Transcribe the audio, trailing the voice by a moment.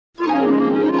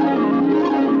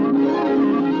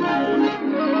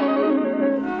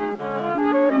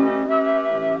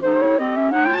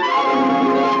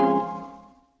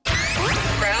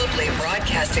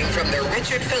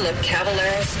Philip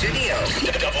Cavallero Studio.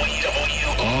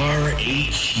 WRHU.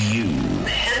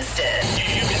 Hempstead.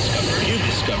 You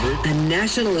discovered. A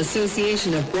National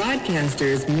Association of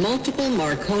Broadcasters multiple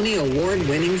Marconi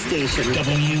Award-winning station.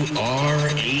 WRHU.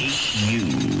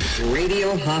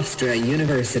 Radio Hofstra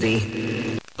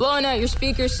University. Blowing out your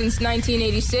speakers since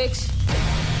 1986.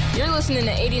 You're listening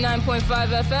to 89.5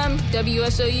 FM,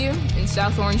 WSOU in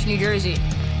South Orange, New Jersey.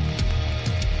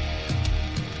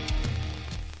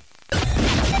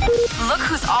 Look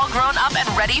who's all grown up and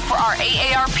ready for our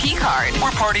AARP card.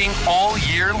 We're partying all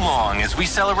year long as we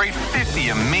celebrate 50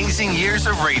 amazing years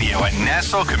of radio at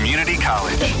Nassau Community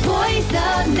College. The voice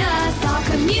of Nassau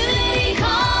Community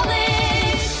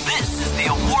College. This is the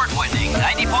award-winning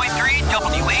 90.3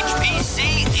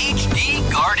 WHPC HD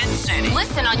Garden City.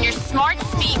 Listen on your smart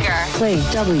speaker. Play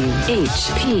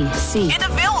WHPC. And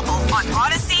available on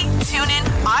Odyssey, TuneIn,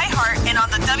 iHeart, and on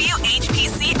the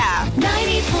WHPC app.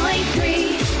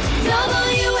 90.3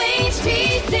 WHPC.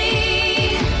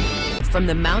 From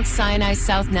the Mount Sinai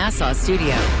South Nassau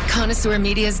studio, Connoisseur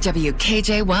Media's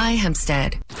WKJY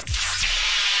Hempstead.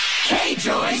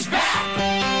 K-Joy's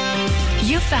back.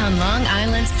 You found Long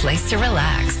Island's place to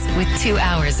relax with 2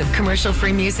 hours of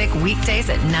commercial-free music weekdays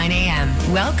at 9 a.m.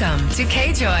 Welcome to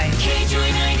K-Joy.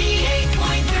 K-Joy 98.